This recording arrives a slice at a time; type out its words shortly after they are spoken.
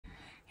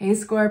Hey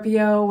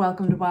Scorpio,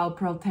 welcome to Wild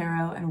Pearl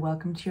Tarot and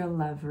welcome to your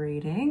love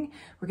reading.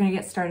 We're going to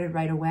get started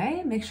right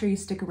away. Make sure you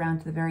stick around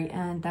to the very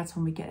end. That's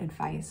when we get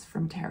advice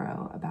from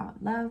tarot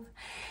about love.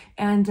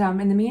 And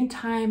in the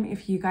meantime,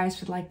 if you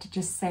guys would like to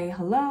just say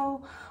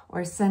hello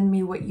or send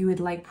me what you would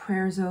like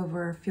prayers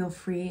over, feel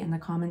free in the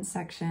comments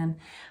section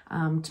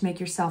to make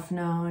yourself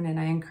known. And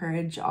I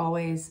encourage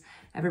always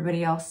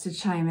everybody else to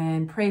chime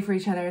in, pray for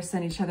each other,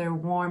 send each other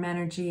warm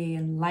energy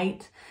and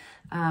light.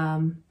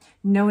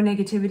 No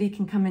negativity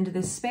can come into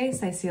this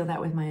space. I seal that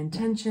with my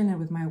intention and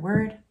with my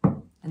word.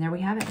 And there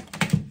we have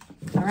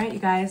it. All right, you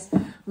guys.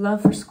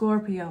 Love for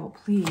Scorpio,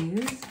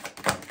 please.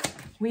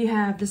 We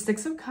have the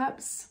Six of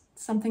Cups,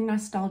 something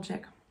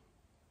nostalgic.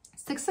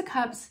 Six of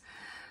Cups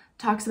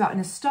talks about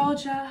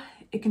nostalgia.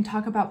 It can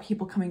talk about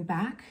people coming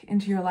back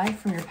into your life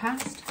from your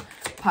past,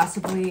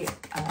 possibly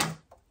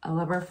a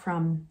lover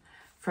from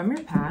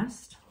your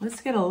past. Let's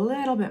get a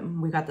little bit,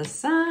 we got the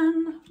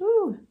Sun.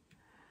 Woo.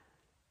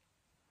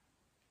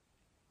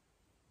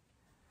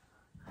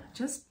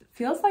 Just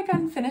feels like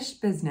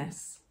unfinished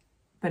business,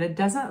 but it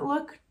doesn't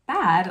look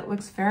bad. It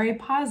looks very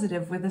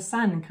positive with the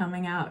Sun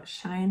coming out,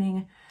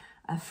 shining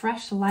a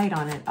fresh light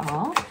on it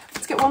all.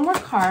 Let's get one more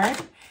card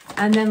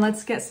and then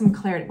let's get some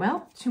clarity.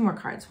 Well, two more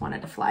cards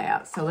wanted to fly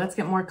out. So let's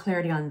get more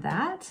clarity on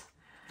that.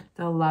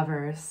 The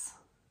Lovers.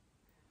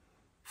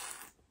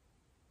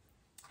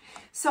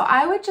 So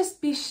I would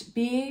just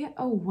be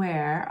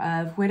aware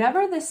of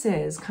whatever this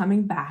is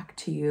coming back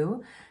to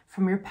you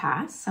from your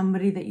past,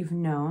 somebody that you've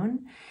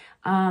known,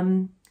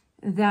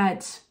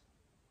 that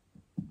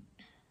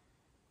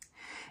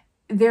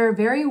there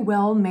very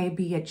well may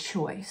be a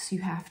choice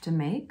you have to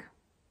make,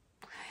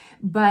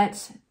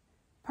 but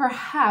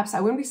perhaps,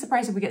 I wouldn't be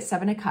surprised if we get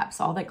Seven of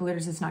Cups, all that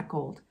glitters is not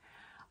gold.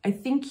 I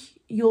think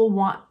you'll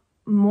want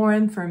more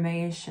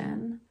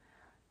information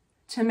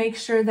to make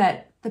sure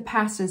that the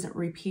past isn't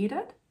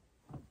repeated,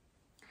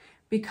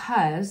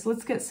 because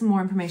let's get some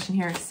more information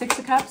here. Six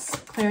of Cups,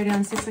 clarity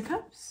on Six of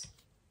Cups.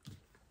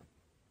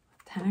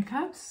 Ten of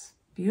Cups.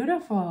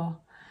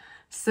 Beautiful.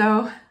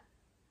 So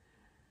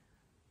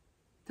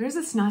there's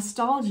this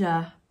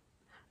nostalgia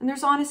and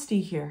there's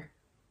honesty here,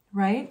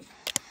 right?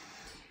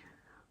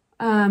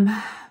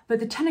 But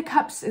the Ten of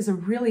Cups is a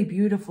really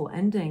beautiful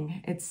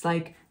ending. It's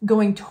like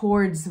going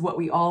towards what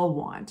we all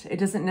want. It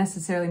doesn't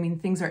necessarily mean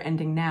things are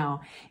ending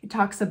now. It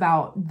talks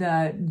about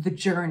the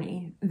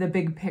journey, the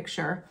big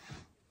picture.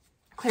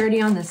 Clarity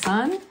on the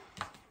Sun,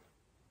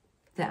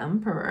 the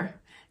Emperor.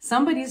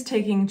 Somebody's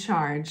taking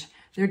charge.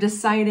 They're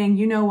deciding,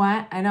 you know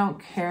what? I don't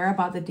care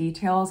about the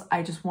details.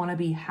 I just want to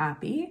be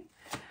happy.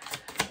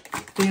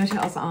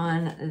 Details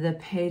on the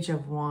Page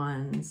of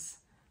Wands.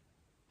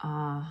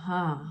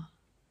 Let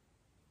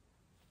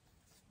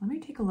me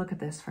take a look at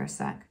this for a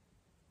sec.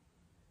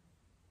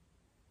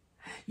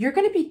 You're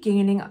going to be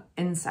gaining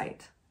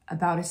insight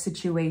about a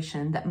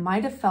situation that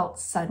might have felt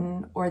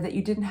sudden or that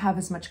you didn't have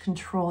as much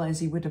control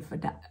as you would have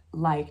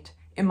liked.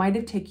 It might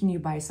have taken you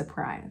by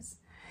surprise.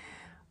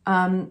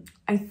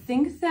 I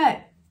think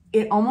that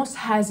it almost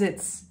has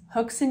its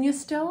hooks in you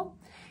still.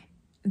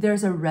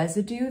 There's a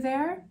residue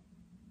there.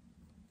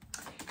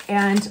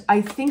 And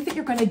I think that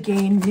you're going to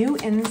gain new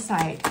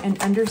insight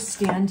and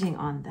understanding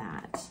on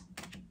that.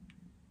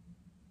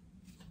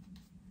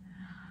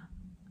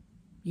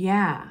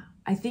 Yeah,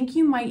 I think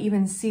you might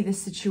even see the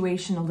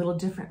situation a little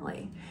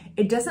differently.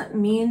 It doesn't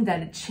mean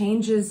that it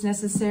changes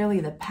necessarily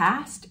the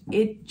past.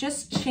 It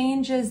just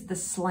changes the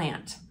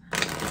slant.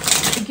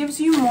 It gives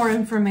you more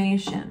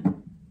information.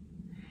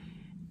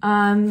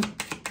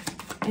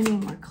 Any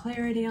more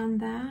clarity on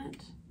that?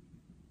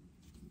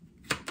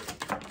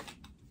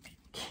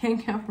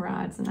 King of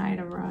Rods, Knight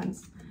of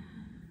Rods,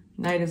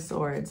 Knight of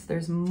Swords.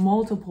 There's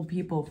multiple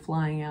people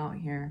flying out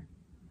here.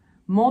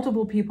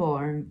 Multiple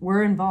people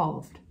were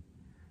involved.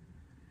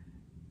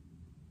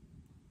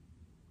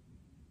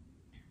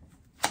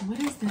 What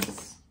is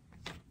this?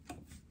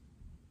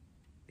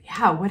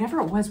 Yeah, whatever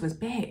it was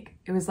big.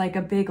 It was like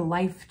a big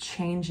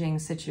life-changing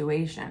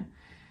situation.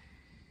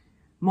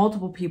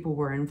 Multiple people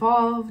were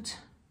involved.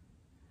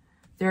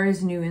 There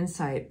is new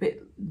insight, but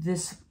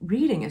this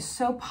reading is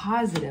so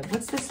positive.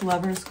 What's this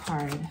Lover's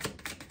card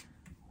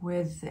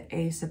with the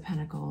Ace of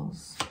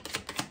Pentacles?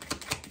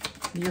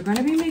 You're going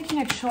to be making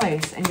a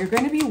choice and you're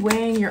going to be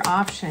weighing your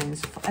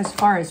options as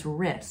far as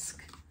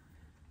risk.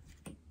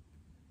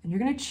 And you're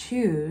going to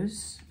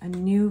choose a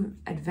new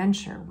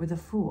adventure with a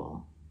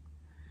Fool.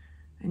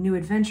 A new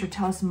adventure.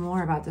 Tell us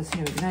more about this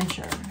new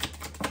adventure.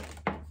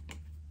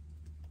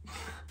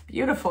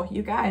 Beautiful,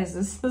 you guys.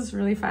 This is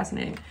really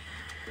fascinating.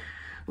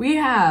 We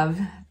have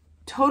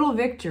total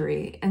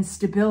victory and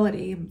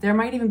stability. There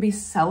might even be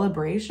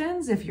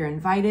celebrations if you're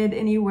invited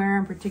anywhere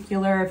in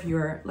particular, if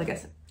you're like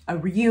a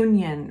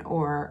reunion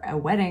or a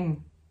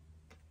wedding.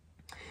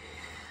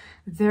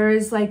 There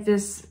is like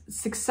this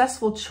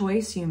successful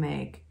choice you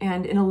make.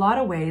 And in a lot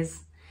of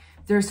ways,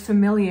 there's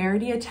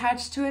familiarity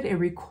attached to it. It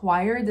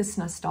required this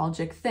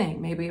nostalgic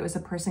thing. Maybe it was a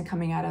person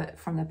coming out of it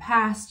from the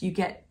past. You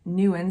get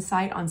new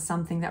insight on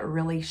something that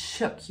really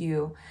shook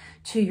you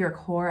to your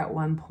core at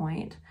one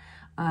point.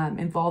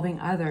 involving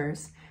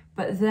others.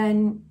 But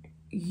then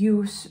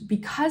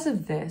because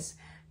of this,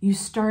 you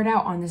start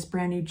out on this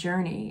brand new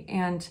journey,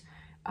 and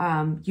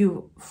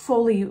you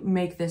fully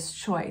make this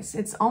choice.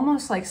 It's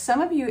almost like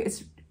some of you,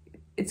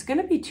 it's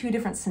going to be two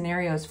different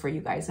scenarios for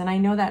you guys. And I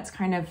know that's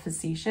kind of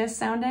facetious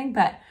sounding,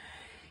 but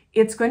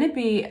it's going to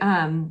be,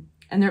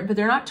 but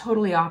they're not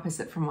totally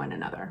opposite from one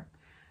another.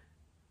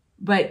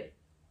 But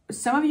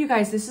some of you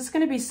guys, this is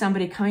going to be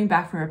somebody coming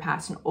back from your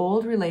past, an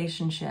old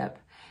relationship,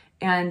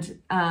 and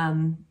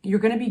you're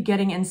going to be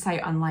getting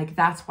insight on like,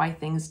 that's why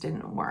things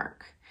didn't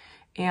work.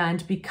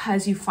 And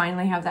because you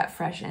finally have that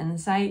fresh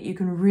insight, you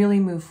can really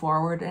move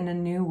forward in a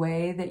new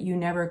way that you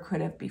never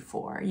could have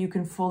before. You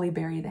can fully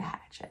bury the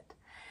hatchet.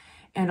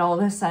 And all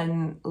of a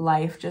sudden,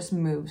 life just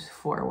moves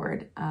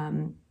forward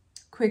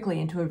quickly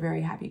into a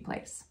very happy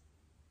place.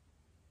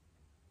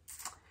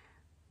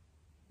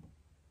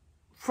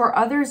 For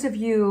others of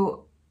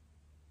you,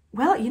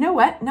 well, you know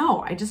what?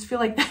 No, I just feel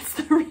like that's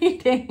the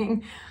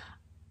reading.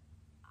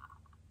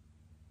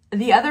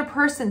 The other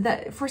person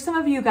that, for some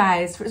of you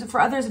guys, for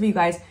others of you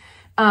guys,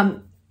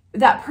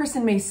 that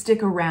person may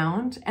stick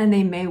around and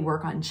they may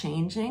work on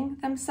changing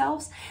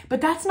themselves, but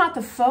that's not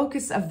the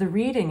focus of the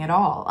reading at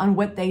all, on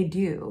what they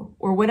do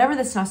or whatever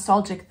this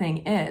nostalgic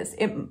thing is.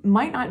 It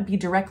might not be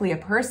directly a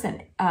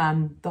person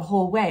the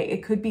whole way.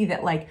 It could be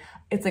that like,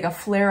 it's like a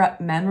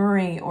flare-up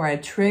memory or a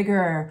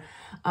trigger.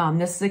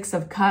 The Six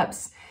of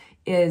Cups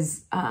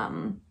is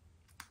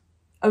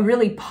a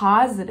really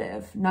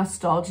positive,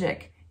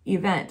 nostalgic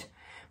event,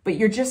 but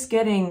you're just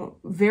getting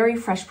very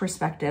fresh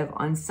perspective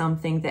on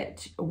something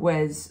that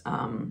was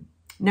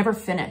never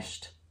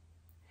finished.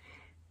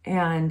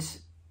 And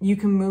you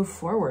can move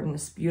forward in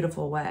this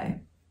beautiful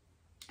way.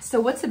 So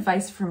what's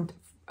advice from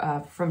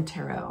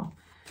tarot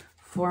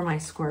for my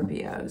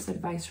Scorpios?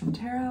 Advice from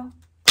tarot.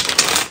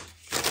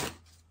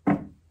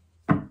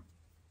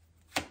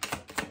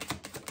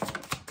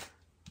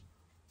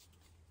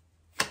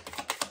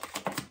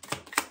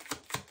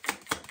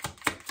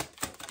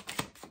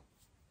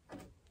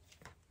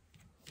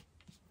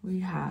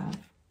 We have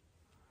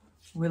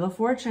Wheel of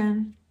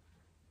Fortune.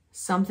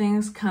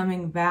 Something's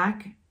coming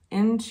back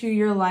into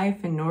your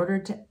life in order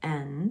to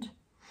end.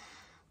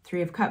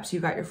 Three of Cups, you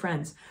got your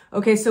friends.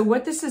 Okay, so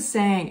what this is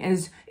saying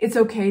is it's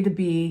okay to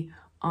be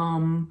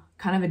kind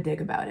of a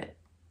dick about it.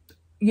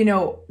 You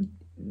know,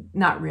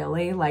 not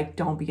really, like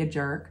don't be a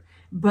jerk,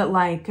 but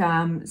like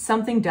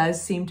something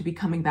does seem to be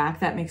coming back.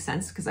 That makes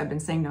sense because I've been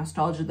saying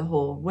nostalgia the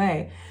whole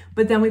way.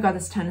 But then we've got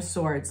this Ten of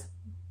Swords.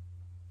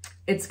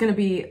 It's going to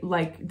be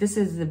like, this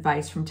is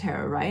advice from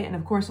tarot, right? And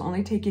of course,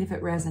 only take it if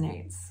it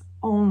resonates.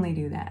 Only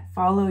do that.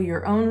 Follow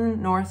your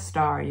own North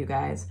Star, you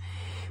guys.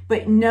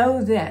 But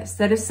know this,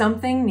 that if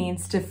something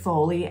needs to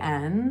fully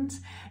end,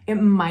 it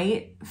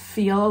might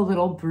feel a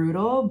little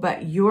brutal,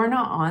 but you're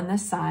not on the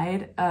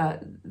side,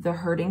 the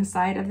hurting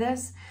side of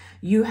this.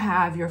 You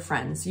have your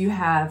friends. You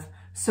have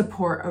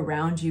support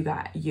around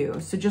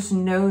you. So just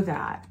know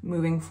that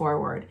moving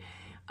forward.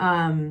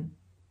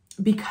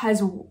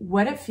 Because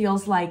what it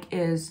feels like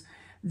is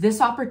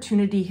this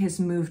opportunity has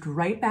moved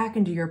right back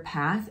into your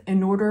path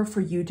in order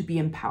for you to be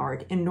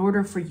empowered, in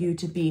order for you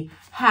to be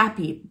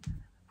happy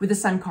with the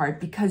Sun card,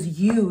 because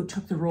you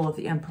took the role of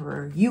the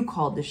Emperor, you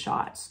called the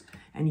shots,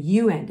 and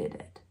you ended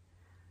it.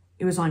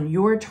 It was on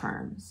your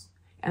terms.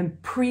 And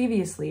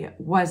previously it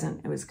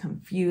wasn't. It was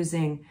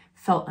confusing,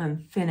 felt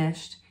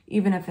unfinished,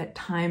 even if at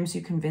times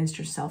you convinced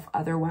yourself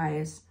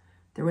otherwise.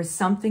 There was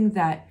something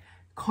that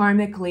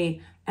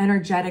karmically,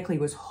 energetically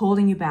was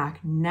holding you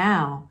back.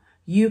 Now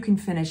you can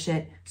finish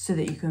it so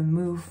that you can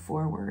move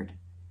forward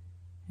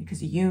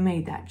because you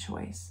made that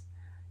choice.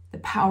 The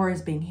power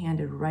is being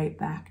handed right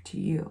back to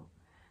you.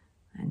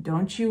 And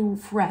don't you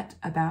fret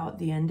about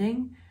the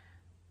ending.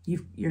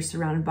 You're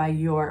surrounded by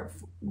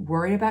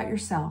worry about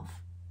yourself,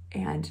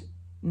 and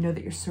know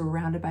that you're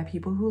surrounded by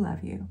people who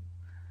love you.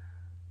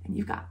 And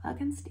you've got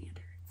fucking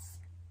standards.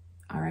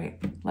 All right.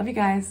 Love you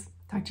guys.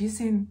 Talk to you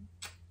soon.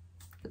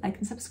 Like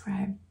and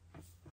subscribe.